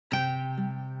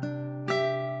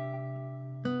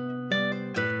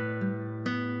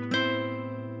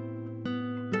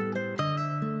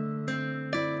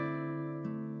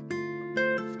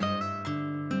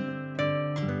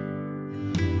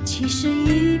其实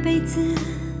一辈子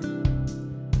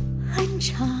很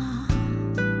长，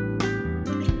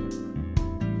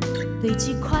堆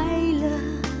积快乐，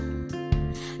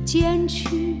减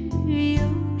去忧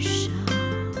伤。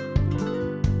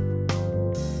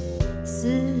思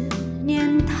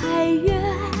念太远，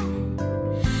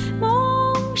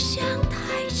梦想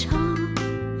太长，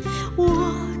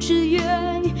我只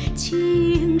愿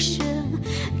轻声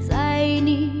在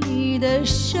你的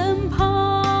身旁。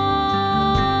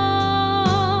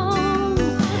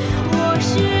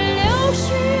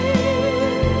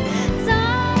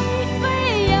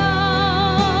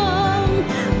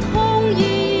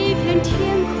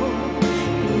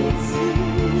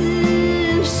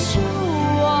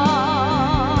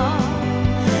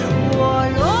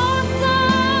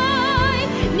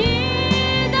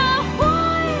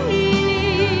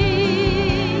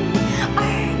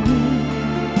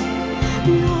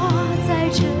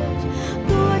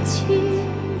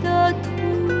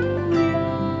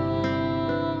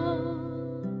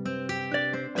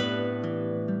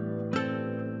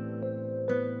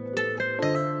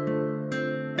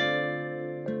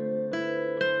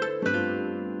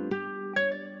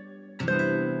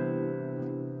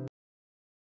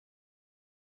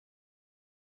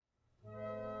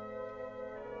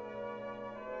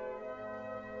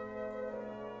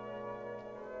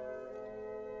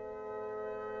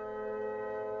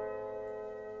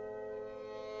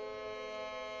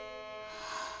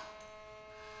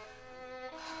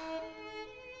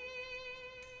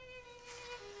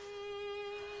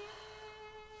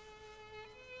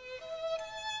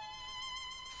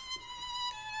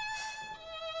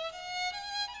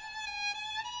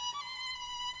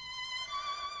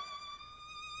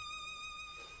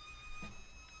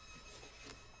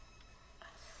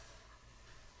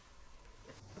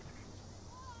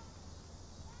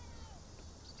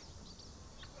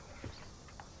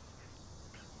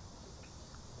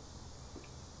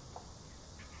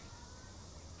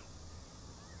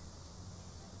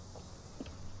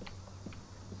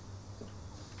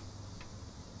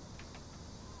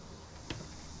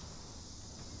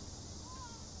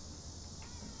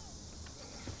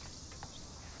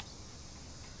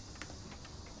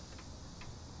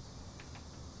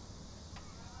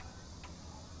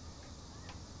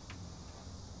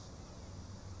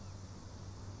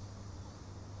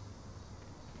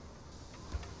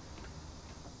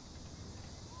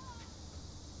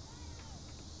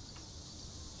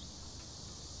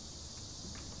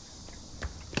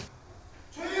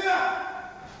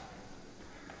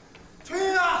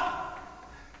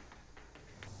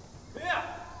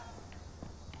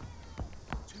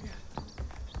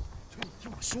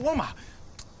说嘛，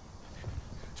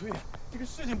春雨，这个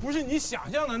事情不是你想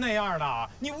象的那样的，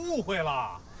你误会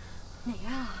了。哪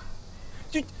样啊？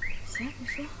就行，你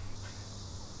说。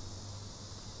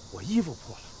我衣服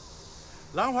破了，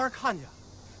兰花看见，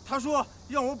她说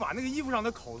让我把那个衣服上的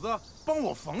口子帮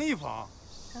我缝一缝。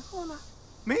然后呢？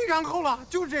没然后了，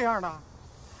就是这样的。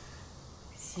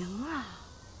行啊，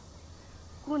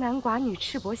孤男寡女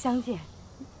赤膊相见，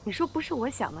你说不是我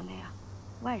想的那样，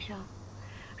外甥。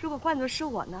如果换作是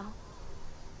我呢，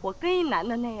我跟一男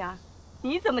的那样，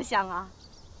你怎么想啊？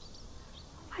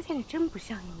我发现你真不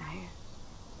像一男人，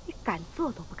你敢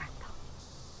做都不敢当。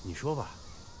你说吧，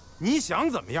你想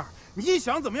怎么样？你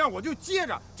想怎么样我就接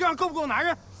着，这样够不够男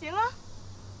人？行啊，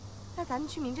那咱们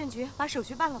去民政局把手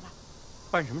续办了吧。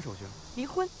办什么手续？离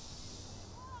婚。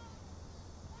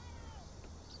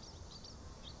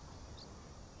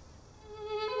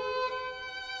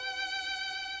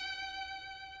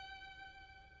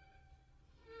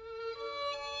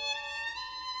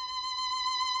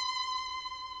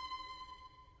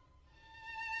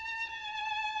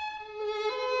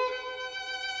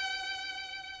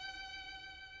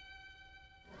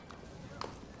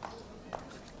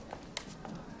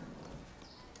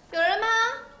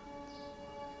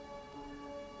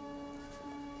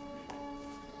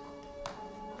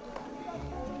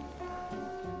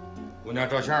姑娘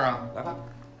照相啊，来吧。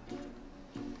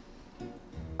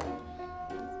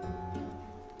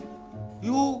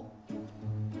哟，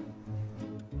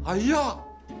哎呀，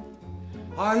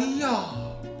哎呀，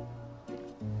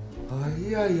哎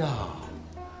呀呀，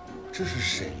这是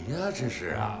谁呀？这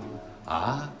是啊，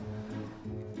啊！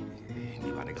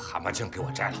你把那个蛤蟆镜给我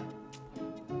摘了。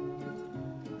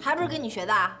还不是跟你学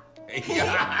的？哎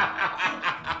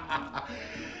呀，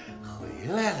回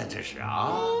来了，这是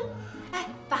啊。哎，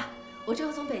爸。 我这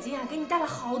回从北京啊，给你带了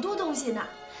好多东西呢，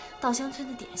稻香村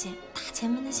的点心、大前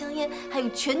门的香烟，还有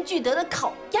全聚德的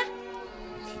烤鸭。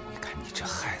你看你这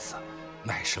孩子，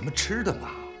买什么吃的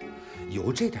嘛？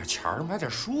有这点钱儿，买点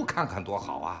书看看多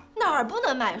好啊！哪哪儿不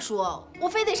能买书？我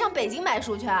非得上北京买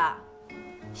书去啊？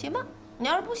行吧，你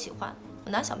要是不喜欢，我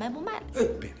拿小卖部卖了。哎，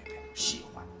别，喜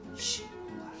欢。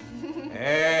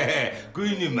哎，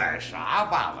闺女买啥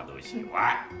爸爸都喜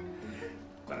欢。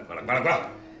过来！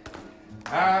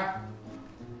哎，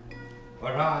我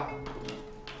说，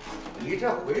你这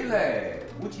回来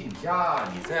不进家，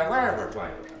你在外边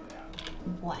转悠什么呀？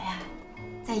我呀，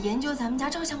在研究咱们家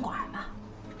照相馆呢。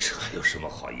这有什么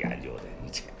好研究的？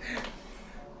你这……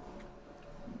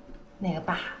那个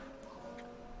爸，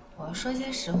我说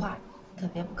些实话，可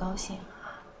别不高兴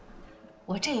啊。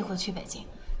我这一回去北京，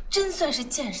真算是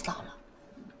见识到了，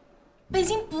北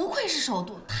京不愧是首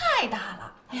都，太大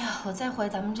了。哎呀，我再回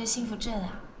咱们这幸福镇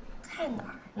啊，看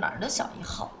哪儿都小一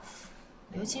号，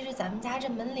尤其是咱们家这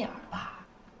门脸儿吧，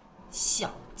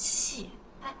小气。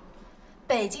哎，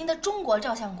北京的中国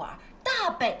照相馆、大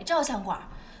北照相馆，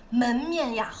门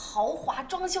面呀豪华，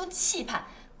装修气派，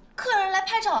客人来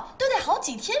拍照都得好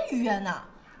几天预约呢。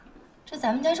这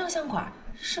咱们家照相馆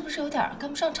是不是有点跟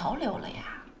不上潮流了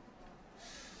呀？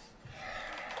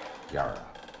燕儿啊，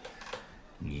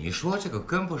你说这个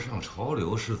跟不上潮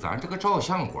流，是咱这个照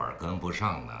相馆跟不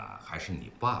上呢，还是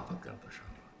你爸爸跟不上？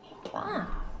爸，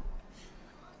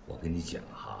我跟你讲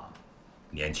哈，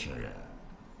年轻人，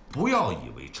不要以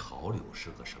为潮流是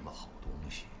个什么好东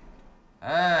西。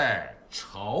哎，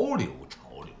潮流，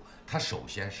它首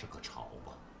先是个潮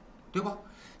吧，对吧？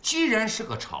既然是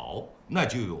个潮，那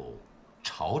就有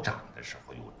潮涨的时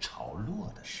候，有潮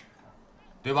落的时候，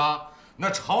对吧？那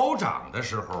潮涨的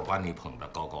时候把你捧得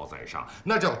高高在上，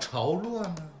那叫潮落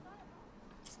呢。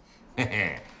嘿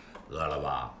嘿，饿了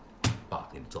吧？爸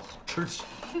给你做好吃的。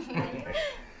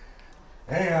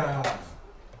哎呀，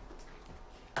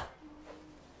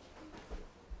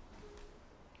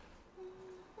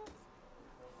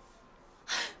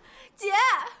姐，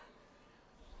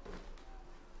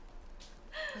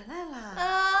回来啦！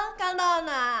啊，刚到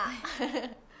呢。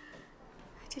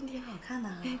真挺好看的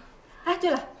啊！哎，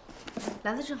对了，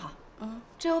来的正好。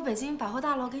这有北京百货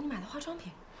大楼给你买的化妆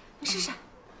品，你试试。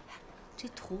这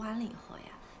涂完了以后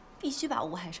呀，必须把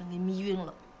吴海生给迷晕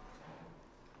了。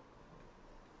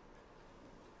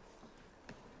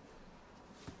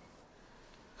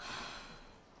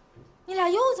你俩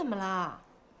又怎么了？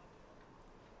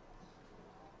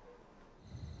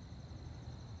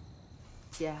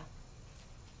姐，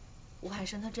吴海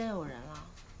生他真有人了。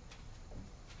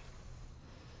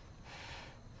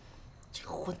这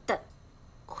个混蛋，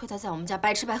亏他在我们家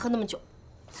白吃白喝那么久。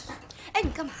哎，你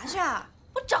干嘛去啊？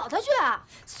我找他去啊！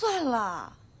算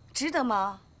了，值得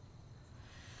吗？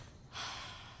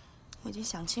我已经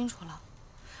想清楚了，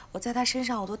我在他身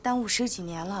上我都耽误10几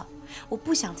年了，我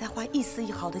不想再花一丝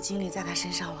一毫的精力在他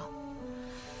身上了。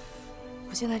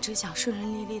我现在只想顺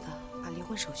顺利利的把离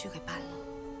婚手续给办了。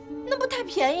那不太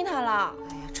便宜他了？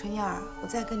哎呀，春燕儿，我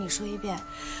再跟你说一遍，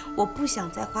我不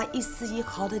想再花一丝一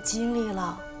毫的精力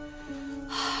了。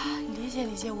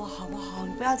理解我好不好？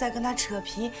你不要再跟他扯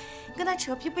皮，跟他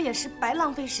扯皮不也是白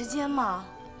浪费时间吗？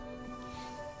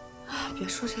别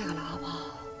说这个了，好不好？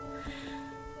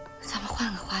咱们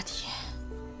换个话题。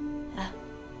哎，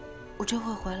我这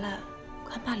回回来，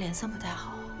看爸脸色不太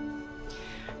好。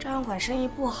照相馆生意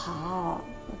不好，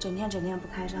整天不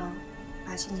开张，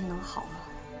爸心情能好吗？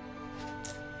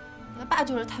你爸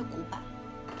就是太古板，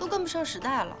都跟不上时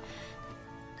代了。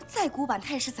再古板，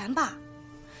他也是咱爸。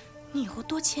你以后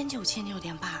多迁就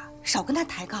点爸，少跟他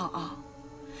抬杠啊！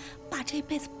爸这一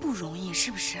辈子不容易，是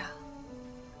不是？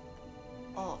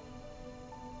哦。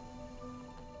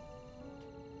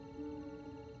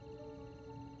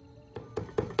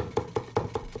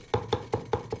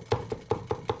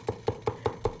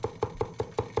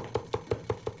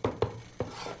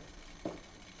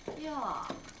哟，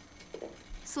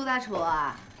苏大厨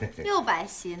啊，又摆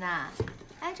席呢？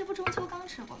哎，这不中秋刚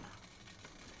吃过吗？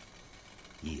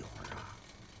一会儿啊，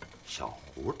小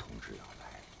胡同志要来，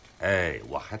哎，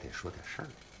我还得说点事儿。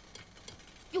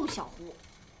又小胡，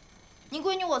你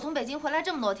闺女我从北京回来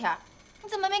这么多天，你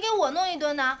怎么没给我弄一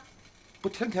顿呢？不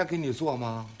天天给你做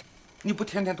吗？你不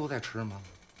天天都在吃吗？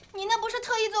你那不是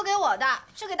特意做给我的，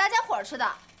是给大家伙儿吃的。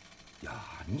呀，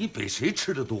你比谁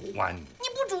吃的都欢你。你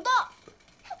不主动。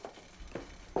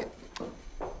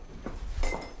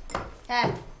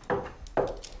哎。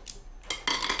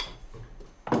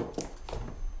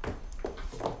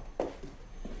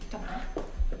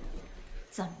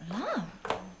怎么了？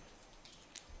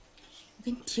我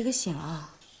给你提个醒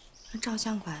啊，那照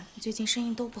相馆最近生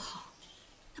意都不好，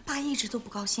他爸一直都不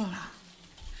高兴了。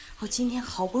我今天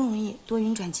好不容易多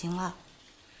云转晴了，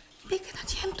你别给他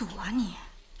添堵啊你！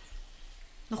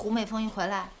那胡美凤一回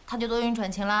来，他就多云转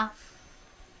晴了。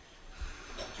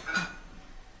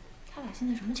他俩现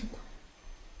在什么情况？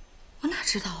我哪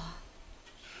知道啊？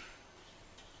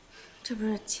这不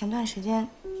是前段时间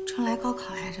春来高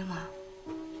考来着吗？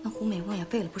那胡美凤也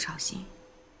费了不少心，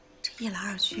这一来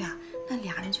二去啊，那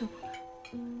俩人就……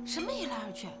什么一来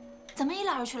二去？怎么一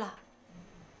来二去了？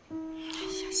哎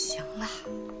呀，行了，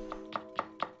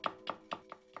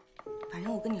反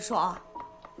正我跟你说啊，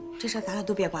这事咱俩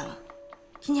都别管了，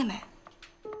听见没？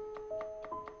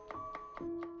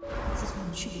自从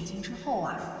你去北京之后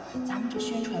啊，咱们这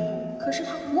宣传部可是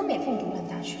他胡美凤独揽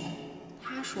大权，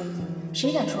他说一，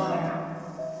谁敢说二啊？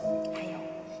还有，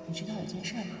你知道有件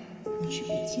事吗？你去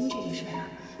北京这个事儿啊，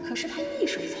可是他一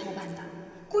手操办的，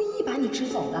故意把你支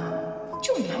走的，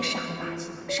就你还傻了吧唧，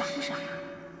傻不傻啊？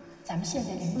咱们现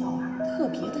在领导啊，特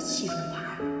别的器重他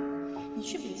呀。你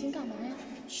去北京干嘛呀？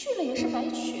去了也是白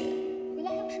去，回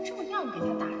来要是这样给他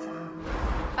打杂。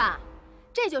爸，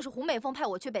这就是胡美凤派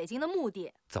我去北京的目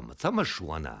的。怎么这么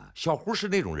说呢？小胡是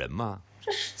那种人吗？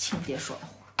这是亲爹说的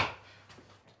话。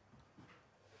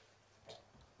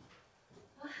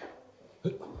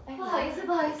不好意思，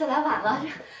不好意思，来晚了。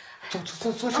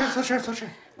坐这。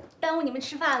耽误你们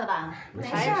吃饭了吧？没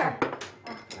事儿。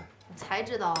你才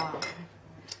知道啊。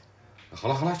好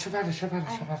了，吃饭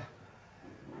了。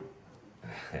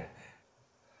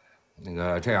那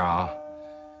个这样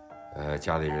啊，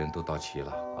家里人都到齐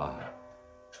了啊。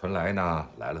春来呢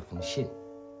来了封信，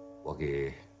我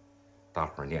给大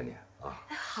伙儿念念啊。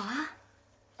好啊。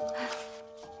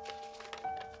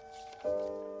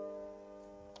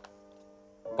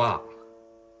爸，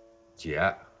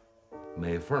姐，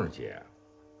美凤姐，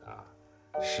啊，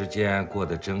时间过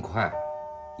得真快，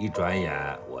一转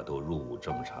眼我都入伍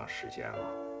这么长时间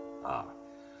了，啊，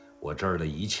我这儿的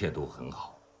一切都很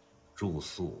好，住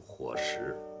宿、伙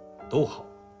食都好，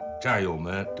战友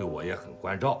们对我也很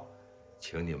关照，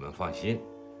请你们放心。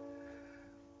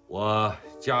我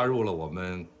加入了我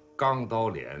们钢刀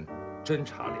连侦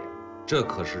察连，这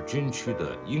可是军区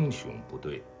的英雄部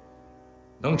队。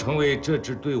能成为这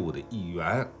支队伍的一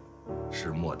员，是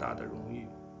莫大的荣誉，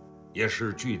也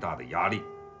是巨大的压力。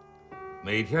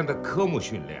每天的科目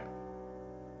训练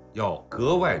要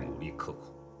格外努力刻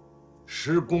苦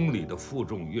，10公里的负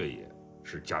重越野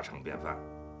是家常便饭。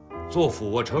做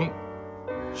俯卧撑，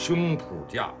胸脯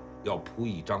架要铺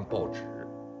一张报纸。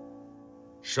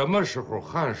什么时候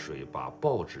汗水把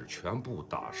报纸全部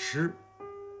打湿，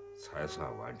才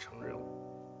算完成任务。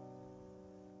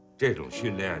这种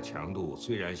训练强度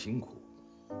虽然辛苦，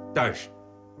但是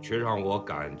却让我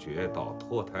感觉到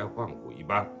脱胎换骨一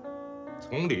般，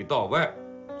从里到外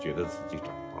觉得自己长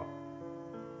大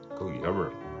了，够爷们儿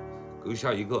了，够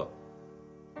像一个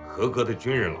合格的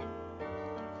军人了。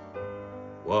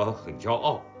我很骄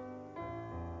傲，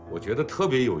我觉得特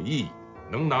别有意义，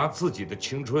能拿自己的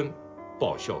青春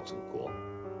报效祖国，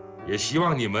也希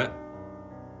望你们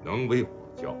能为我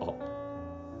骄傲。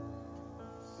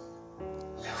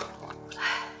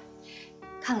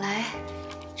看来，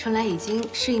春来已经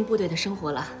适应部队的生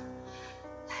活了，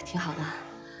挺好的，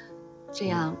这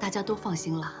样大家都放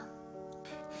心了。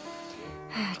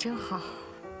哎，真好。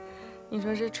你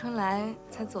说这春来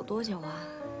才走多久啊，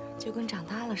就跟长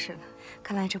大了似的。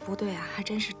看来这部队啊，还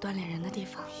真是锻炼人的地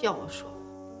方。要我说，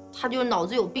他就是脑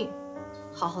子有病，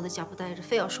好好的家不待着，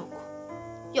非要受苦。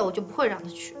要我就不会让他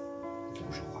去。怎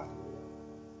么说话呢？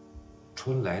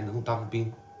春来能当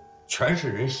兵，全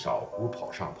是人小胡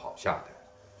跑上跑下的。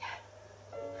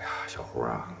哎呀，小胡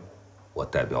啊，我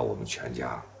代表我们全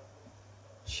家，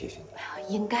谢谢你。哎呀，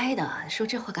应该的，说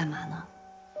这话干嘛呢？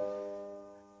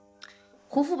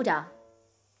胡副部长，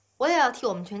我也要替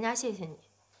我们全家谢谢你。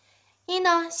一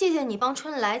呢，谢谢你帮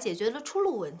春来解决了出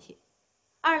路问题；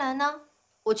二来呢，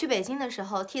我去北京的时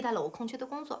候替代了我空缺的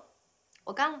工作，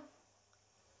我干了。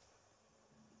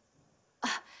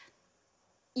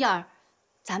燕儿，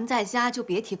咱们在家就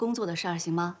别提工作的事儿，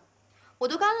行吗？我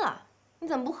都干了，你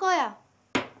怎么不喝呀？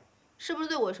是不是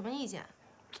对我有什么意见？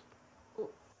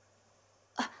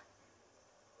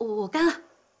我干了。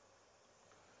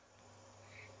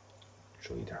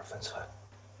注意点分寸。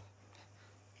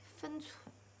分寸，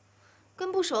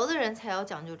跟不熟的人才要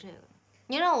讲究这个。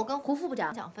您让我跟胡副部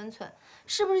长讲分寸，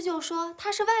是不是就说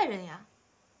他是外人呀？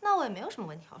那我也没有什么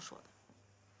问题要说的。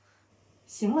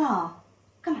行了，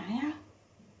干嘛呀？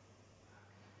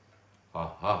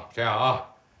好，这样啊。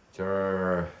今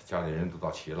儿家里人都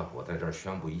到齐了，我在这儿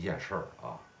宣布一件事儿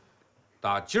啊，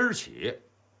打今儿起，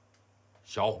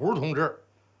小胡同志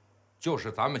就是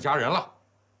咱们家人了。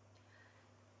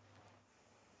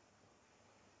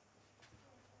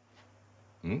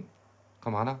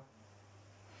干嘛呢？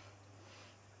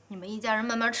你们一家人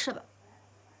慢慢吃吧，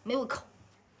没胃口。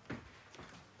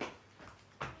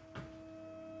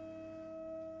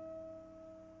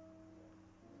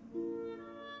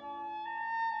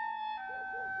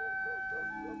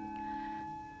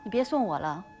你别送我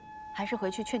了，还是回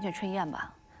去劝劝春燕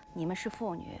吧。你们是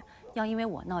父女，要因为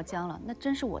我闹僵了，那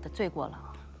真是我的罪过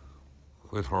了。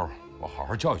回头我好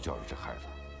好教育教育这孩子。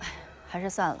哎，还是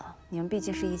算了，你们毕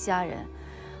竟是一家人，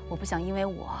我不想因为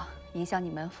我影响你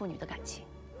们父女的感情。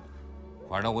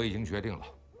反正我已经决定了，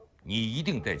你一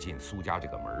定得进苏家这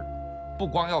个门儿，不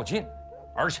光要进，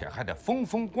而且还得风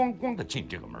风光光的进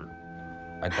这个门儿。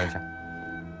哎，等一下，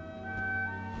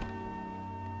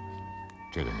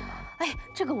这个你拿着。哎，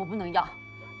这个我不能要，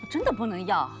我真的不能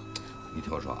要。你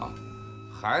听我说啊，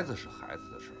孩子是孩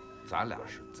子的事儿，咱俩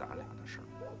是咱俩的事儿，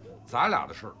咱俩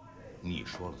的事儿，你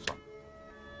说了算。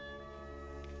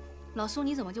老苏，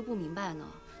你怎么就不明白呢？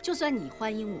就算你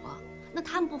欢迎我，那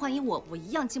他们不欢迎我，我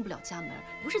一样进不了家门，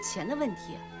不是钱的问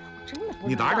题。我真的不能要。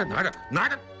你拿着，拿着，拿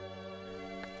着。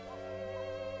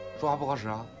说话不好使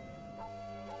啊！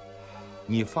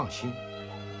你放心，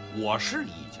我是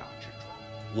一家之主，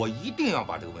我一定要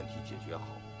把这个问题解决好。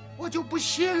我就不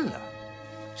信了，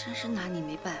真是拿你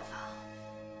没办法。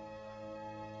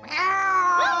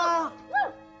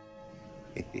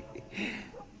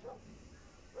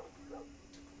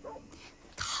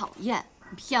讨厌，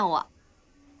你骗我！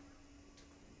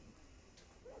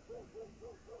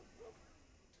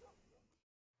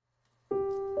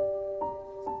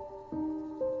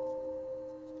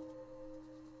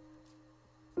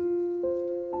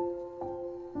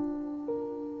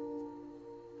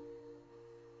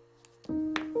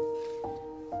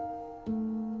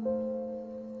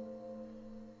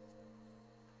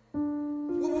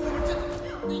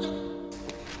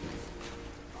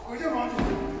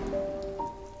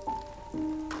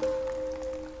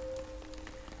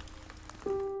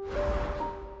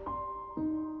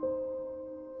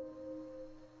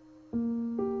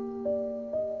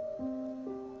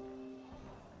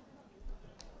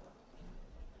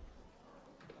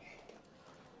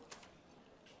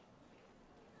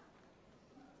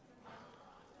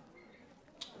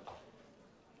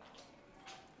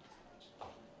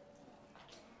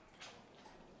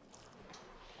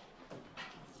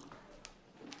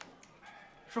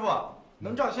师傅，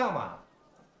能照相吗？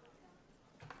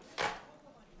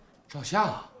照相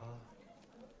啊！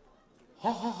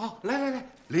好，好，好，来来来，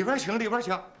里边请，里边请。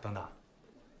等等。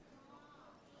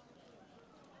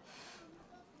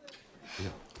哎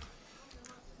呀，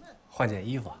换件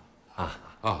衣服啊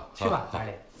啊！去吧，大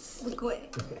爷。死鬼！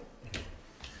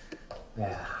哎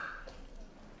呀，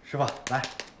师傅，来，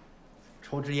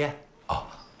抽支烟。啊，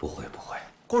不会不会，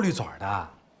过滤嘴的。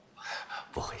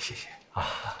不会，谢谢啊。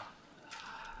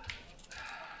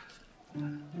那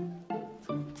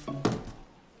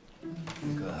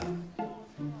个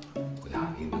姑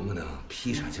娘，你能不能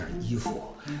披上件衣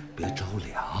服，别着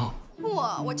凉？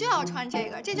我就要穿这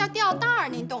个，这叫吊带儿，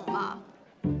你懂吗？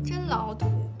真老土。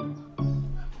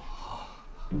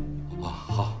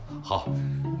好，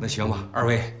那行吧，二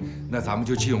位，那咱们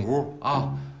就进屋啊，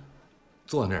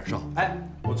坐那儿照。哎，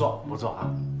不坐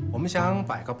啊，我们想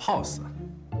摆个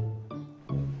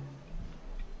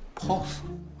pose。pose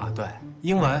啊，对，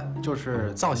英文就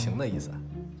是造型的意思。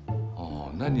哦，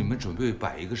那你们准备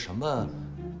摆一个什么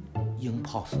英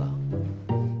pose 啊？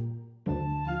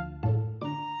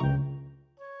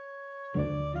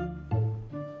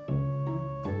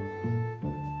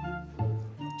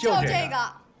就这个。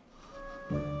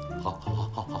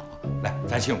好，来，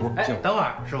咱进屋。哎，等会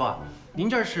儿，师傅，您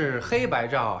这是黑白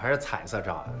照还是彩色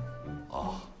照啊？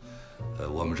哦，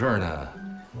我们这儿呢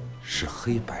是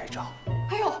黑白照。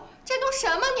哎呦，这都什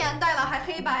么年代了，还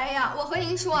黑白呀？我和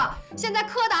您说，现在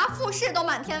柯达富士都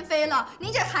满天飞了，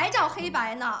您这还照黑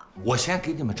白呢？我先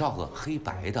给你们照个黑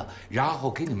白的，然后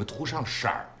给你们涂上色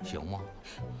儿，行吗？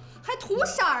还涂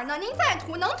色儿呢？您再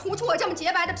涂，能涂出我这么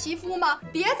洁白的皮肤吗？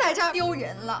别在这儿丢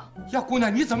人了。呀，姑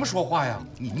娘，你怎么说话呀？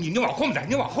你往后面点，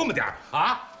你往后面点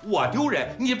啊！我丢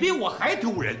人，你比我还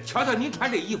丢人。瞧瞧您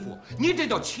穿这衣服，您这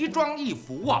叫奇装异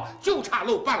服啊，就差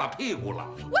露半拉屁股了。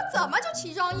我怎么就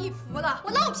奇装异服了？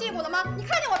我露屁股了吗？你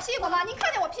看见我屁股吗？您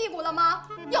看见我屁股了吗？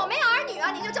有没有儿女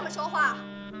啊？您就这么说话？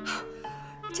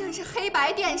真是黑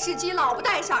白电视机老不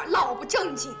带色儿，老不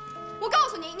正经。我告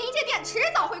诉您，您这店迟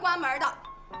早会关门的。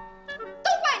都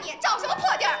怪你，找什么破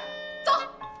地儿？走。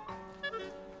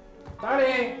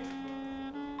Darling。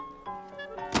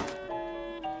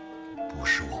不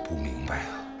是我不明白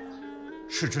啊，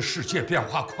是这世界变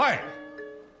化快了。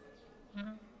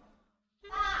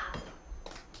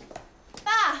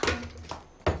爸，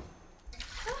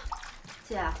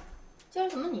姐，今儿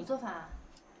怎么你做饭啊？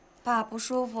爸不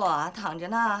舒服，躺着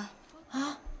呢。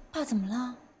啊，爸怎么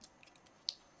了？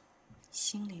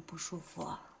心里不舒服。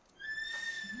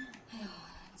哎呦，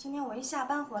今天我一下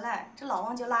班回来，这老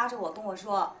王就拉着我跟我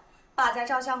说：“爸在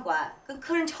照相馆跟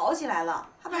客人吵起来了，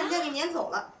还把人家给撵走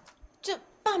了。这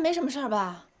爸没什么事儿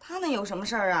吧？他能有什么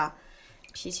事儿啊？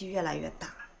脾气越来越大，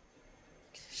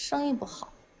生意不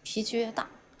好，脾气越大。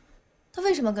他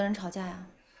为什么跟人吵架呀？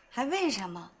还为什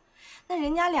么？那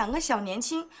人家2个小年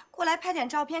轻过来拍点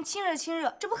照片，亲热亲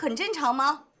热，这不很正常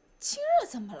吗？亲热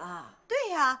怎么了？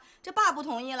对呀，这爸不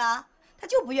同意了，他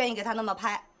就不愿意给他那么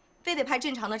拍，非得拍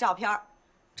正常的照片，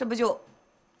这不就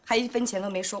还1分钱都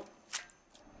没收？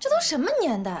这都什么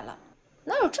年代了，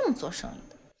哪有这么做生意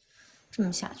的？这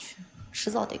么下去，迟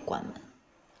早得关门。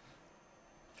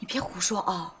你别胡说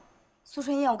啊，苏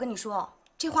春燕，我跟你说，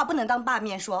这话不能当爸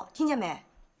面说，听见没？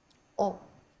哦，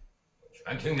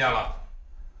全听见了。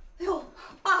哎呦，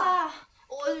爸，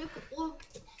我，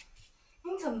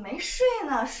你怎么没睡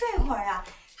呢？睡会儿呀。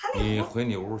他那你回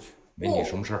你屋去，没你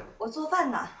什么事儿。我做饭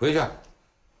呢。回去。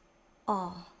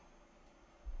哦。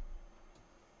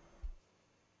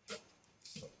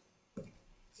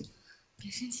别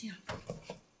生气啊。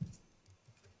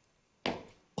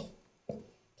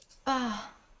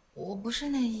爸，我不是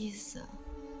那意思。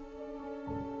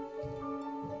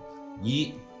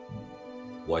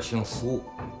我姓苏，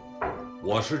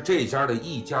我是这家的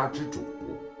一家之主。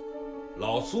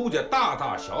老苏家大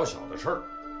大小小的事儿，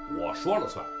我说了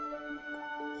算。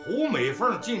胡美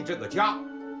凤进这个家，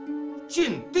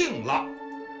进定了。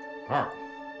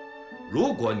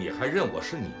如果你还认我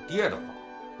是你爹的话，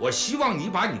我希望你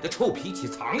把你的臭脾气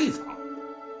藏一藏。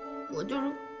我就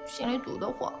是心里堵得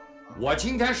慌。我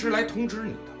今天是来通知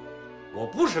你的，我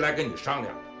不是来跟你商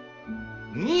量的。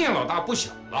你也老大不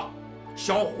小了，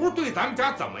小胡对咱们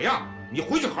家怎么样，你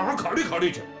回去好好考虑考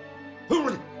虑去。回屋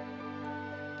去。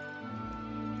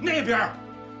那边。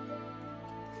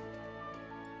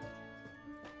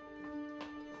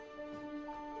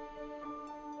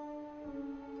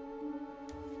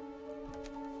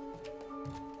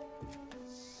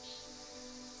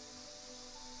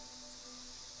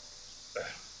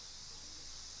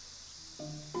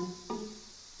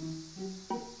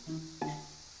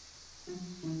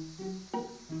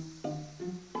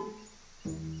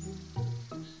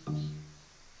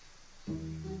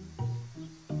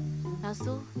老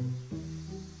苏，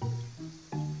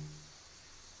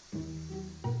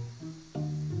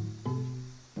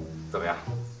怎么样？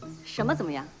什么怎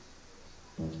么样？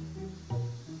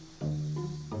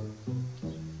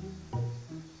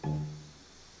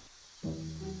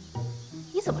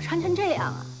你怎么穿成这样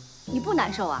啊？你不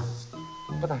难受啊？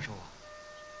不难受啊，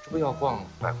这不要逛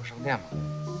百货商店吗？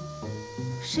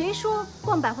谁说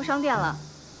逛百货商店了？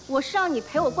我是让你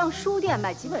陪我逛书店，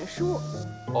买几本书。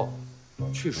哦，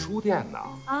去书店呢？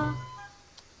啊，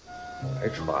白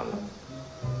穿了。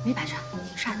没白穿，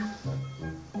挺帅的。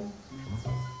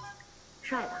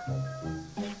帅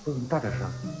的。不，你大点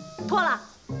声。脱了。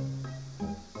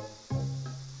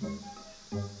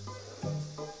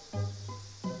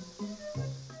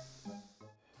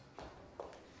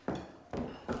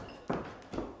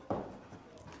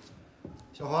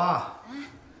小黄，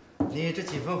你这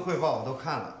几份汇报我都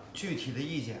看了，具体的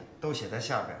意见都写在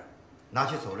下边，拿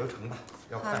去走流程吧，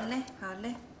要快。好嘞，好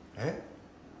嘞。哎，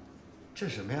这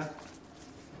什么呀？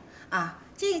啊，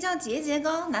这个叫节节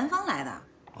糕，南方来的。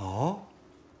哦，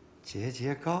节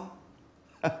节糕，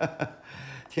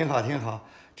挺好挺好。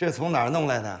这从哪儿弄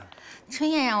来的？春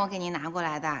燕让我给您拿过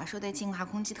来的，说对净化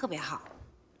空气特别好。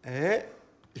哎，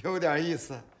有点意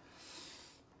思。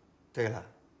对了，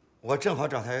我正好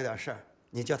找他有点事儿，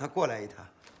你叫他过来一趟。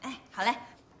哎，好嘞。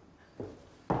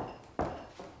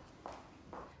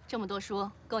这么多书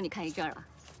够你看一阵了。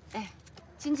哎，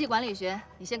经济管理学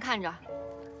你先看着。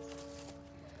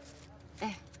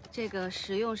哎，这个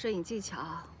实用摄影技巧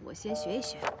我先学一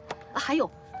学。啊，还有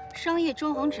商业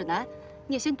装潢指南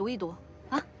你也先读一读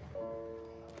啊。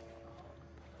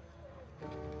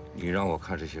你让我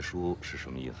看这些书是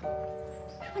什么意思？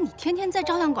说你天天在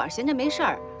照相馆闲着没事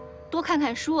儿，多看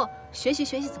看书，学习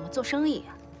学习怎么做生意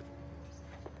啊。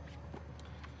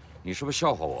你是不是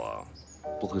笑话我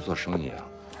不会做生意啊？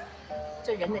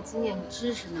这人的经验与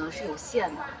知识呢是有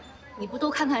限的，你不多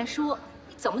看看书，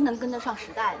你怎么能跟得上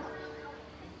时代呢？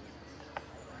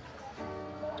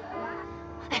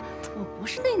哎，我不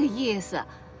是那个意思，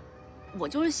我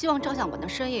就是希望照相馆的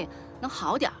生意能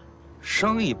好点。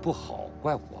生意不好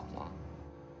怪我吗？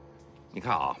你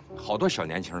看啊，好多小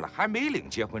年轻的还没领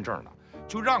结婚证呢，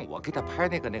就让我给他拍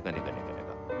那个，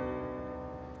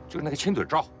就是那个亲嘴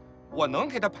照，我能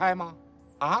给他拍吗？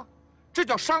啊，这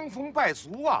叫伤风败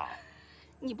俗啊！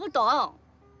你不懂，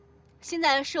现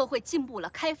在的社会进步了，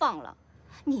开放了，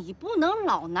你不能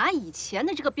老拿以前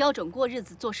的这个标准过日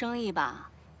子做生意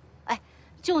吧？哎，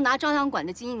就拿照相馆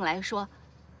的经营来说，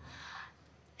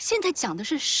现在讲的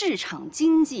是市场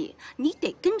经济，你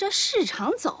得跟着市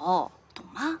场走，懂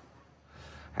吗？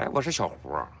哎，我说小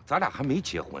胡，咱俩还没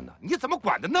结婚呢，你怎么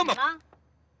管得那么……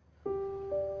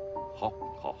好，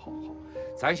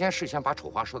咱事先把丑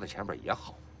话说在前面也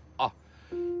好啊。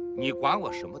你管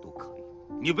我什么都可以，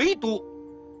你唯独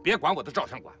别管我的照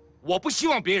相馆。我不希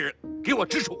望别人给我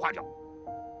指手画脚。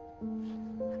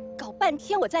搞半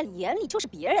天我在你眼里就是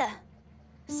别人。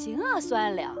行啊，苏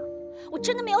安良，我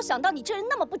真的没有想到你这人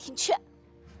那么不听劝。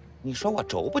你说我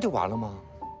轴不就完了吗？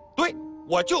对，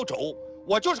我就轴，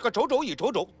我就是个轴轴乙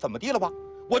轴轴，怎么地了吧？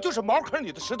我就是茅坑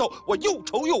里的石头，我又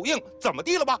稠又硬，怎么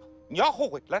地了吧？你要后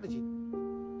悔来得及。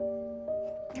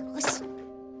恶心！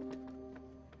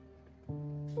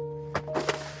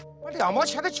我2毛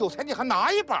钱的韭菜你还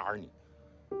拿一把你？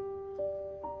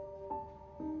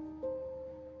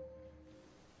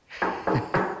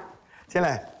进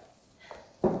来。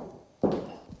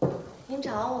您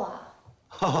找我？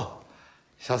哦，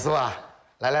小苏啊，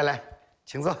来，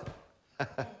请坐。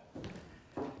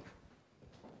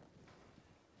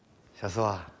小苏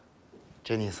啊，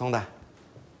这你送的。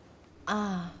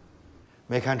啊。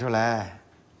没看出来，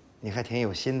你还挺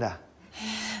有心的。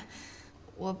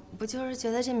我不就是觉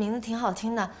得这名字挺好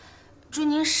听的，祝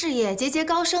您事业节节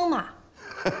高升嘛。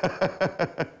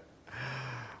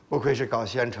不愧是搞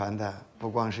宣传的，不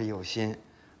光是有心，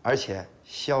而且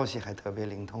消息还特别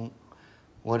灵通。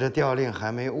我这调令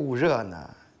还没焐热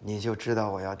呢，你就知道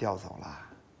我要调走了。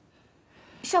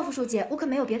邵副书记，我可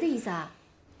没有别的意思啊。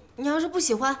你要是不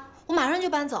喜欢，我马上就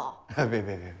搬走。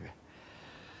别，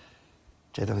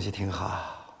这东西挺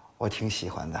好，我挺喜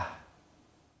欢的。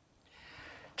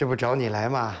这不找你来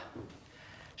嘛？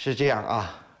是这样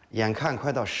啊，眼看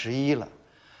快到11了，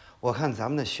我看咱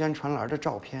们的宣传栏的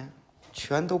照片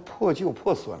全都破旧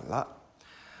破损了。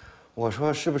我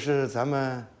说是不是咱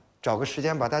们找个时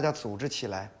间把大家组织起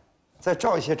来，再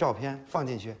照一些照片放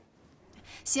进去？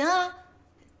行啊。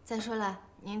再说了，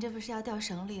您这不是要调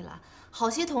省里了，好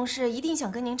些同事一定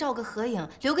想跟您照个合影，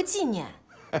留个纪念。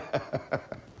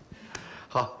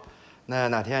好，那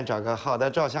哪天找个好的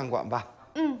照相馆吧。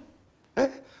嗯。哎，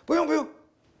不用，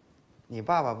你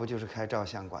爸爸不就是开照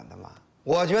相馆的吗？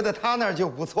我觉得他那儿就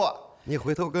不错。你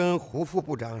回头跟胡副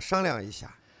部长商量一下，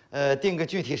定个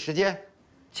具体时间，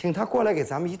请他过来给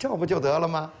咱们一照不就得了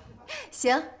吗？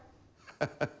行。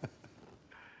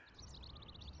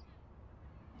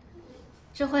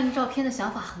这换照片的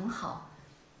想法很好，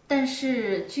但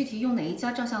是具体用哪一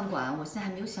家照相馆，我现在还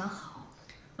没有想好，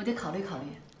我得考虑考虑。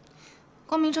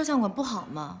光明照相馆不好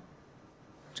吗？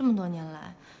这么多年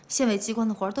来，县委机关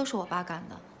的活都是我爸干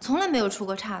的，从来没有出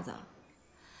过岔子。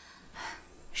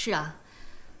是啊，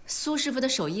苏师傅的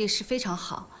手艺是非常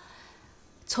好。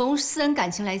从私人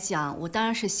感情来讲，我当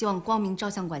然是希望光明照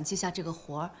相馆接下这个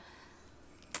活儿。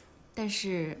但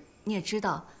是你也知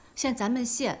道，现在咱们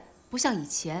县不像以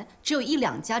前只有1、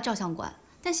2家照相馆，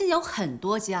但现在有很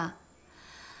多家。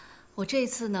我这一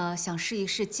次呢，想试一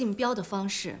试竞标的方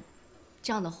式，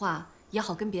这样的话也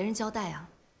好跟别人交代啊。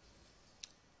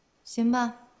行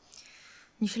吧，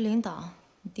你是领导，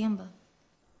你定吧。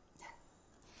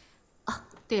啊，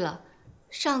对了，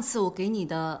上次我给你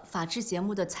的法制节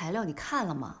目的材料你看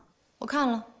了吗？我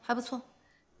看了，还不错。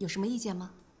有什么意见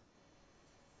吗？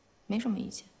没什么意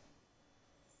见。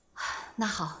那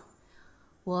好，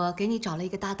我给你找了一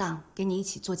个搭档，跟你一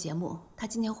起做节目。他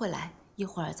今天会来，一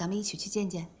会儿咱们一起去见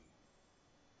见。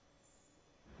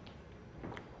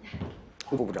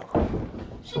胡副部长，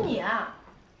是你啊？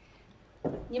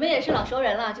你们也是老熟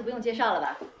人了，就不用介绍了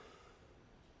吧？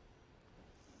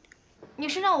你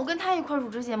是让我跟他一块儿主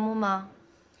持节目吗？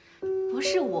不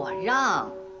是我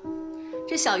让，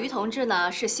这小于同志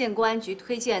呢是县公安局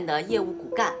推荐的业务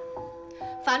骨干，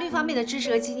法律方面的知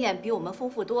识和经验比我们丰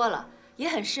富多了，也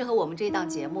很适合我们这档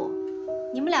节目。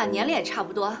你们俩年龄也差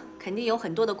不多，肯定有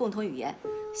很多的共同语言，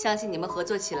相信你们合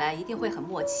作起来一定会很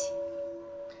默契。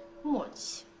默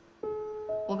契？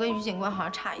我跟于警官好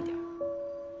像差一点。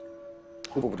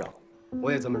胡副部长，我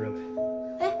也这么认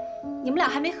为。哎，你们俩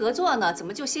还没合作呢，怎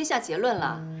么就先下结论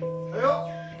了？哎呦，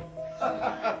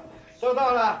收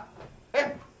到了。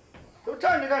哎，都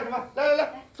站着干什么？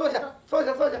来，坐下。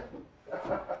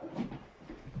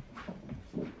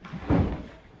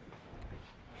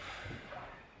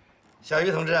小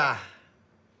于同志啊，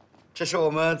这是我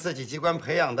们自己机关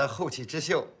培养的后起之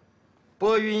秀，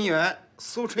播音员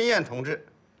苏春燕同志。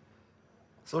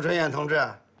苏春燕同志，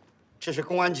这是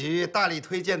公安局大力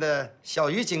推荐的小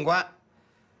于警官，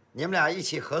你们俩一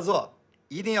起合作，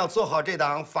一定要做好这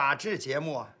档法制节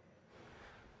目啊！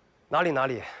哪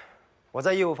里，我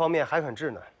在业务方面还很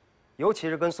稚嫩，尤其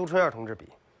是跟苏春燕同志比。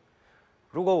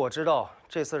如果我知道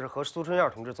这次是和苏春燕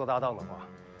同志做搭档的话，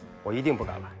我一定不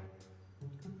敢来。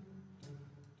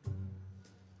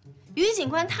于警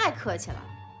官太客气了，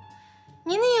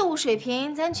您的业务水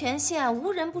平，咱全县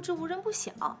无人不知，无人不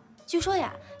晓。据说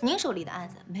呀，您手里的案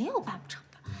子没有办不成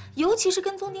的，尤其是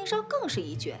跟踪盯梢更是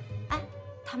一绝。哎，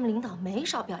他们领导没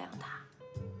少表扬他。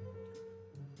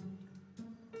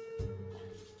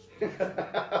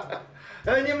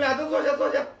哎，你们俩都坐下，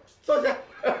坐下，坐下。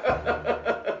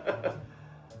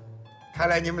看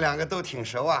来你们两个都挺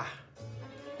熟啊，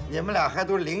你们俩还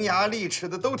都是伶牙俐齿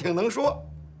的，都挺能说。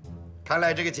看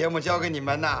来这个节目交给你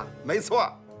们呐，没错。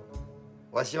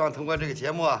我希望通过这个节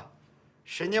目，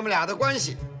使你们俩的关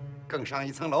系更上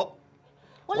一层楼。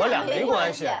我俩没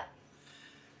关系。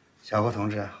小胡同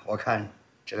志，我看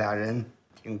这俩人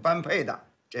挺般配的，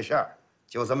这事儿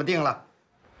就这么定了。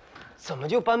怎么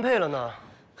就般配了呢？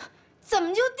怎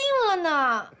么就定了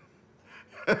呢？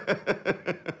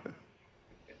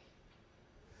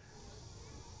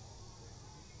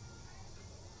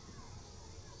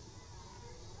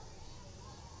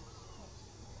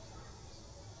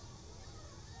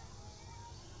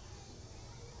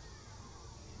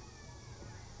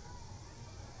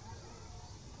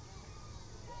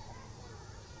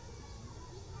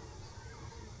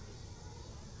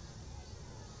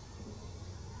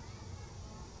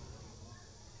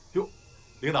哟，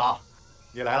领导，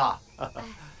你来了。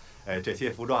哎，这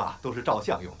些服装啊都是照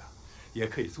相用的，也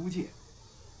可以租借。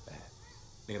哎，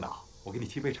领导，我给你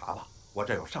沏杯茶吧，我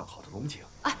这儿有上好的龙井。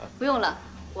哎，不用了，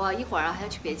我一会儿啊还要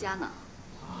去别家呢。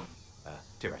啊，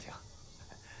这边请。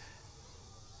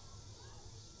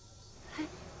嘿，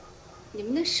你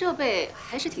们的设备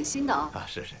还是挺新的啊。啊，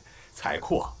是，采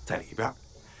库在里边。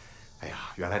哎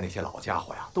呀，原来那些老家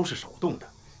伙呀都是手动的，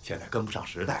现在跟不上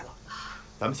时代了。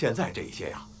咱们现在这一些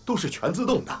呀都是全自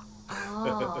动的。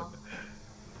哦，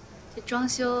这装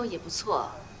修也不错，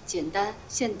简单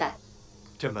现代。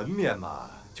这门面嘛，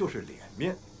就是脸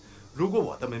面。如果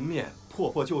我的门面破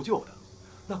破旧旧的，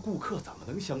那顾客怎么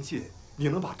能相信你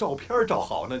能把照片照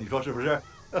好呢？你说是不是？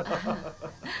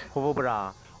胡副部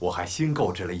长，我还新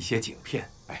购置了一些景片。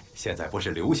哎，现在不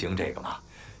是流行这个吗？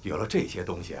有了这些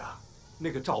东西啊，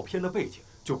那个照片的背景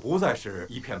就不再是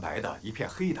一片白的，一片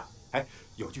黑的。哎，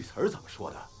有句词儿怎么说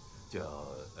的？叫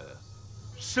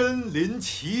身临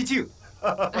其境。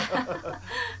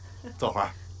坐会儿。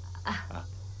啊。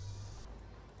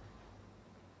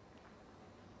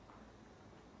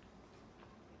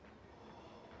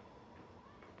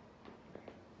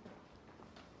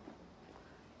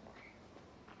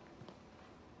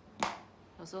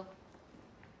老苏。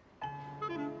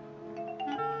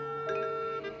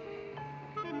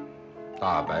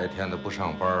大白天的不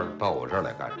上班，到我这儿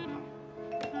来干什么？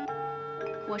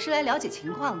我是来了解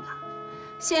情况的。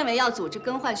县委要组织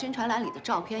更换宣传栏里的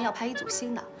照片，要拍一组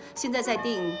新的，现在在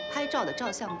订拍照的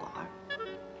照相馆。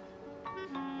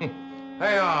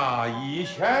哎呀，以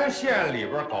前县里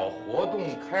边搞活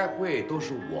动、开会都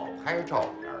是我拍照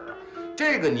片啊，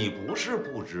这个你不是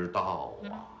不知道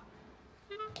啊。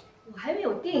我还没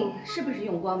有定是不是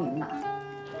用光明呢。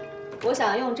我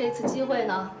想用这次机会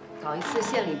呢，搞一次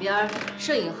县里边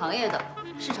摄影行业的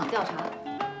市场调查。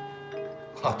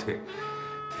啊，对，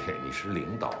你是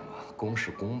领导嘛，公事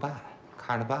公办，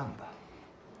看着办吧。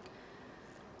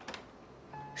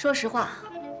说实话，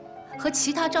和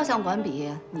其他照相馆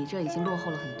比，你这已经落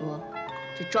后了很多。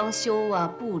这装修啊、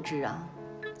布置啊，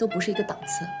都不是一个档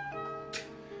次。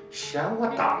嫌我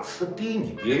档次低，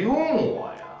你别用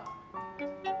我呀。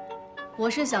我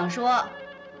是想说，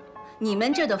你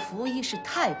们这的服务意识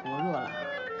太薄弱了。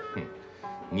哼，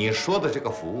你说的这个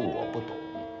服务我不懂，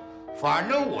反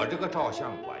正我这个照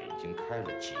相馆已经开了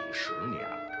几十年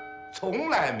了，从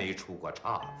来没出过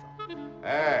岔子。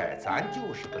哎，咱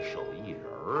就是个手艺人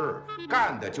儿，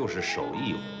干的就是手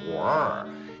艺活儿。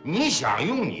你想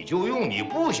用你就用，你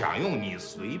不想用你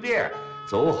随便，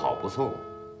走好不送。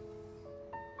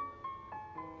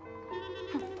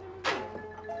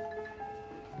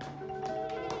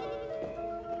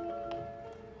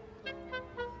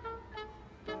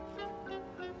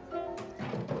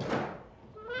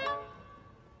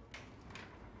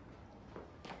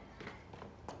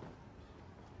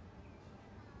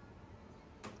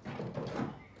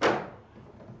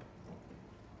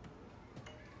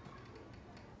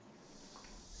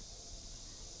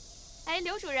哎，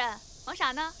刘主任，忙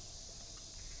啥呢？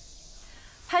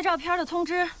拍照片的通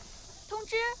知。通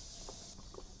知？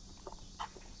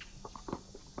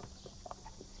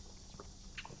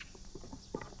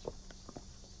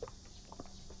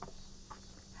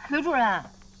刘主任，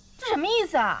这什么意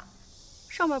思啊？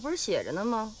上面不是写着呢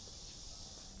吗？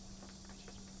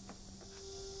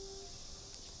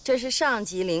这是上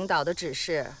级领导的指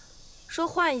示，说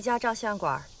换一家照相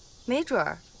馆，没准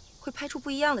儿会拍出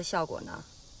不一样的效果呢。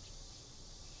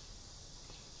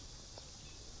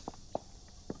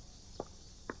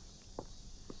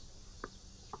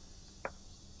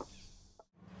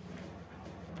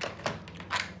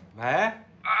喂，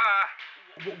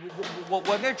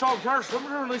我那照片什么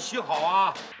时候能洗好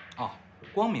啊？哦，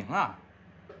光明啊，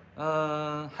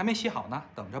还没洗好呢，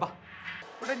等着吧。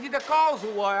不是，你得告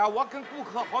诉我呀，我跟顾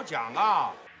客好讲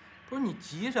啊。不是你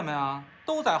急什么呀？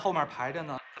都在后面排着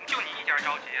呢，怎么就你一家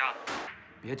着急啊？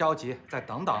别着急，再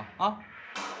等等啊。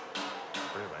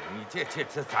不是吧，你这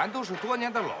咱都是多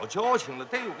年的老交情了，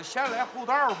得有个先来后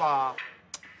到吧？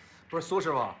不是苏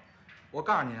师傅，我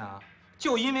告诉您啊。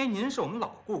 就因为您是我们老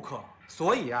顾客，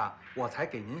所以啊，我才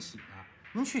给您洗呢。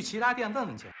您去其他店问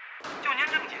问去。就您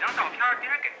这么几张照片，别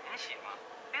人给您洗吗？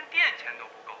连店钱都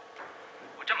不够。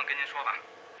我这么跟您说吧，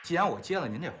既然我接了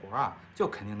您这活啊，就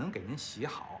肯定能给您洗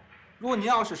好。如果您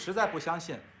要是实在不相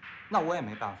信，那我也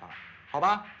没办法，好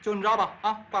吧？就这么着吧，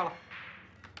啊，挂了。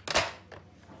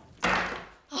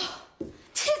啊，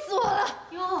气死我了！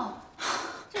哟，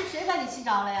这是谁把你气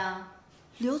着了呀？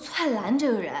刘翠兰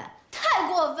这个人。 太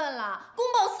过分了，公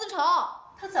报私仇。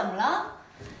他怎么了？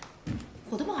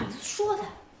我都不好意思说他。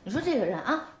你说这个人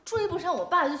啊，追不上我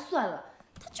爸就算了，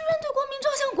他居然对光明照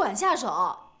相馆下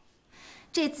手。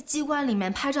这次机关里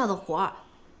面拍照的活儿，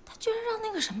他居然让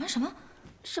那个什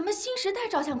么新时代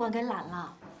照相馆给揽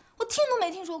了，我听都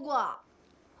没听说过。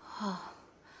啊，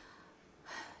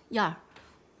燕儿，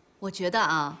我觉得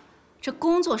啊，这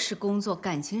工作是工作，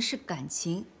感情是感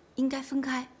情，应该分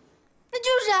开。那就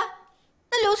是啊。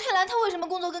 那刘翠兰她为什么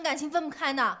工作跟感情分不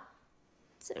开呢？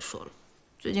再说了，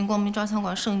最近光明照相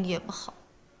馆生意也不好，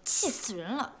气死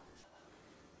人了。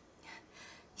你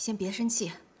先别生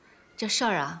气，这事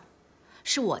儿啊，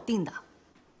是我定的。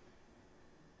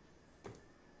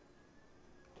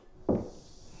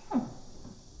哼，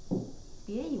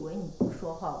别以为你不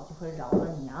说话，我就会饶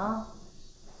了你啊！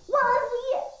忘恩负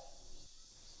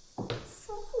义，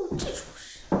怎么会有这种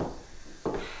事？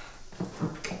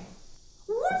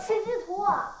 无耻之徒！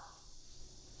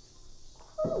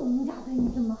亏我们家对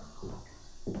你这么好，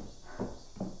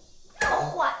那么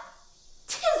坏，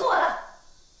气死我了！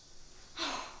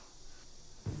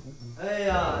哎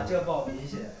呀，这暴脾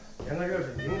气，连个热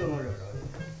水瓶都能惹着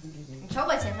你。你少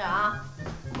管闲事啊！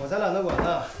我才懒得管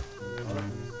呢。好了。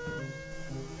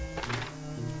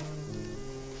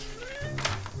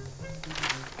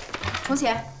重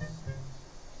写。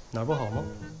哪儿不好吗？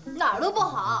哪儿都不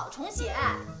好，重写。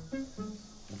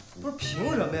 不是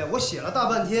凭什么呀？我写了大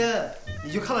半天，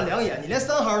你就看了2眼，你连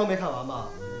3行都没看完吧？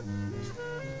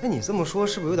哎，你这么说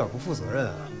是不是有点不负责任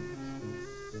啊？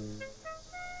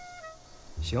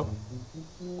行，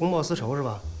公报私仇是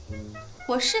吧？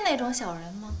我是那种小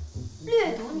人吗？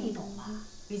略读你懂吧，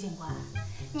于警官？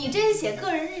你这是写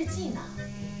个人日记呢。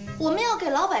我们要给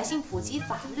老百姓普及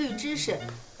法律知识，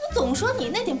你总说你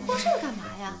那点破事儿干嘛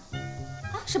呀？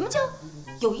啊，什么叫？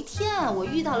 有一天，我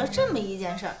遇到了这么一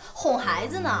件事儿，哄孩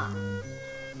子呢。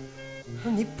不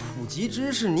是你普及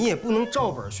知识，你也不能照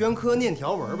本宣科念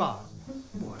条文吧？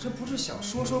我这不是想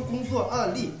说工作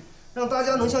案例，让大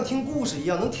家能像听故事一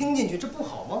样能听进去，这不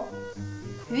好吗？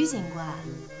于警官，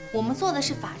我们做的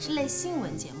是法制类新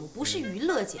闻节目，不是娱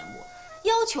乐节目，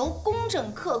要求公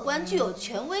正客观，具有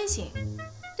权威性。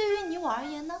对于你我而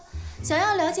言呢，想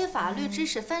要了解法律知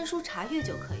识，翻书查阅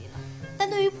就可以了。 但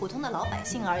对于普通的老百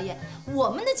姓而言，我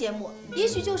们的节目也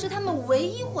许就是他们唯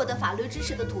一获得法律知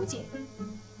识的途径。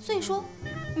所以说，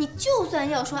你就算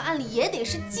要说案例，也得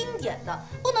是经典的，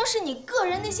不能是你个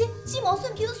人那些鸡毛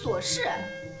蒜皮的琐事。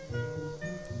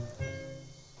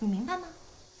你明白吗？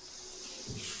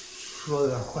说的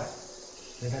有点快，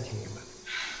没太听明白。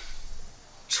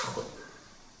蠢！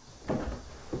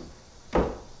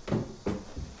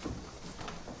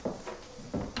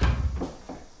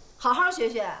好好学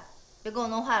学。 别给我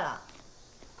弄坏了。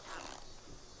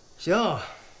行，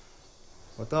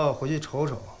我倒回去瞅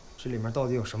瞅，这里面到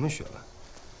底有什么学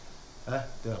问。哎，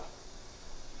对了，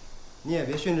你也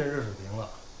别训这热水瓶了，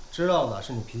知道的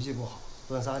是你脾气不好，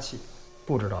乱撒气；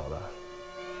不知道的，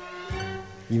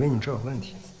以为你这有问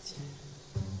题。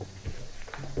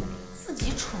自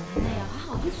己蠢成那样，还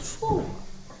好意思说我？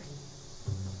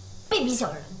卑鄙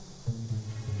小人！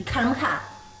你看什么看？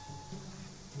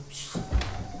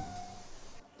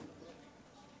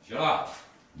 行了，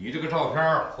你这个照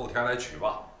片后天来取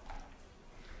吧。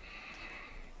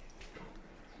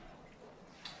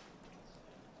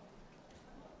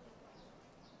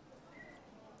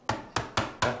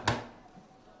哎，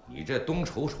你这东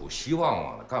瞅瞅西望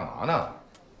望的，干嘛呢？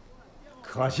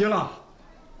可惜了，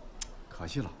可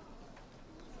惜了。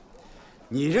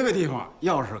你这个地方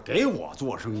要是给我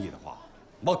做生意的话，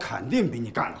我肯定比你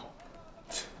干得好。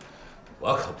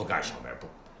我可不干小卖部。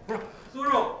不是，苏师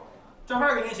傅，账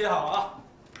单给您写好了啊。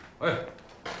哎，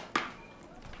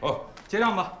哦，结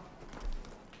账吧。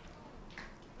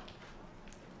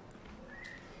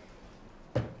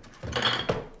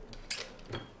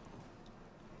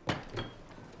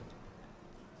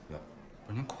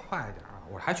不是您快点啊，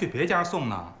我还去别家送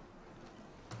呢。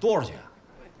多少钱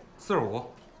？45。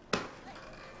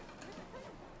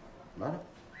来着。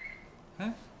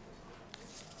哎，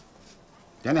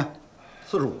点点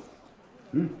，45。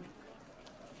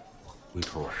回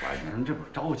头我还你人这不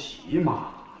是着急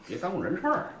吗？别耽误人事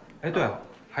儿。哎，对了，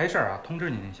还一事儿啊，通知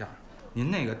您一下，您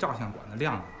那个照相馆的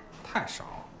量啊太少，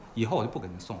以后我就不给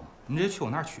您送了，您直接去我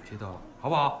那儿取去得了，好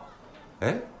不好？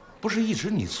哎，不是一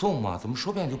直你送吗？怎么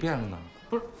说变就变了呢？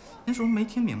不是，您是不是没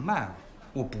听明白啊？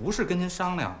我不是跟您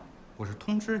商量，我是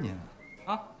通知您。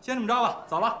啊，先这么着吧，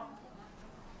走了。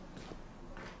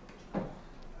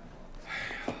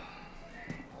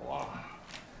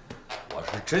我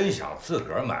是真想自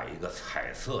个儿买一个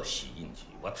彩色洗印机，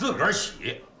我自个儿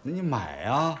洗。那你买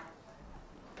呀？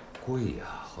贵呀，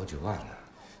好几万呢。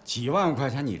几万块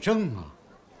钱你挣啊？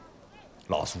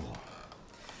老苏，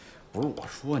不是我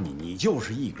说你，你就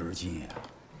是一根筋呀。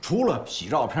除了洗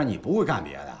照片，你不会干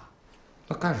别的。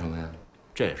那干什么呀？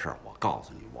这事儿我告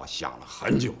诉你，我想了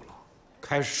很久了，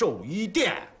开兽医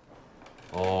店。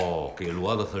哦，给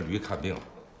骡子和驴看病。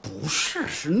不是，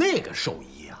是那个兽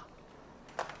医呀。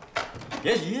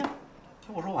别急，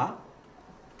听我说完。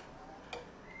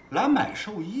来买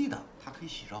兽医的，他可以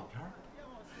洗照片；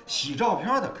洗照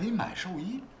片的可以买兽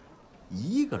医。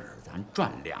一个人咱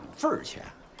赚2份钱。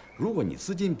如果你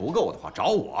资金不够的话，找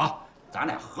我，咱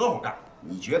俩合伙干。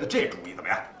你觉得这主意怎么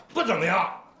样？不怎么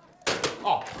样。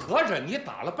哦，合着你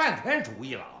打了半天主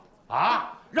意了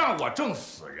啊？让我挣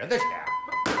死人的钱？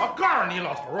我告诉你，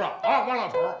老头儿啊，王老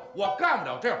头儿，我干不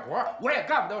了这活，我也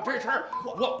干不了这事儿。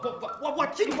我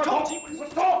听你着急，我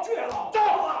走去了，走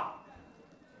了。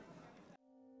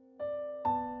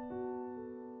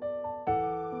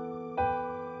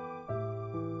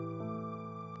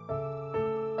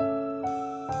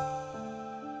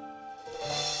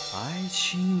爱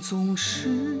情总是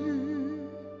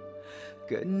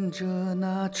跟着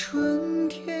那春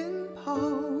天跑，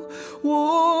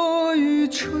我与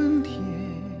春天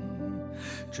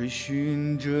追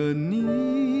寻着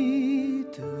你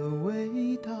的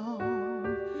味道，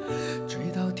追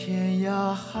到天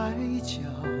涯海角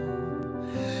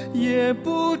也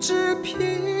不知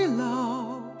疲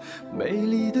劳，美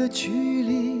丽的距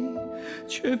离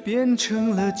却变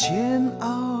成了煎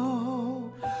熬，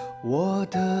我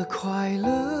的快乐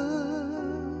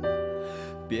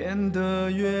变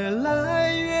得越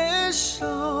来越少，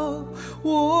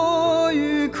我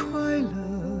与快乐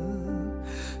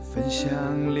分享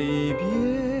离别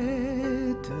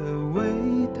的味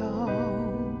道，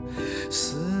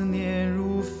思念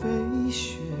如飞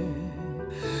雪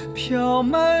飘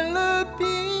满了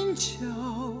鬓角，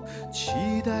期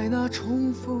待那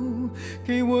重逢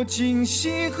给我惊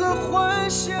喜和欢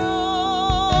笑，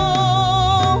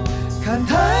看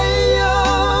太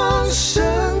阳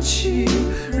升起，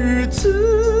日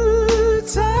子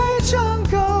在长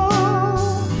高，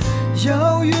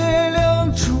要月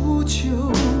亮煮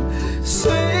酒，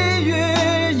岁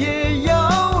月也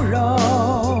要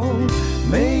绕，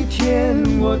每天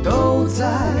我都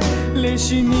在练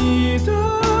习你的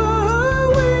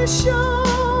微笑，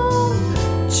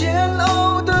煎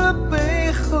熬的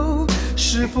背后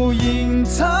是否隐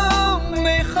藏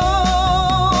美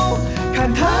好，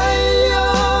看太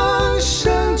阳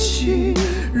升起，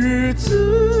日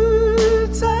子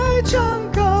在长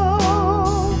高，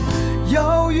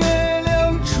要月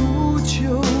亮煮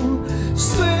酒，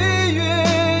岁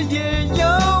月也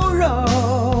要绕，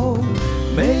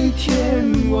每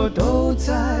天我都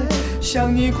在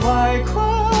想你快快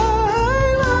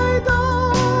来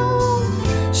到，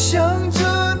想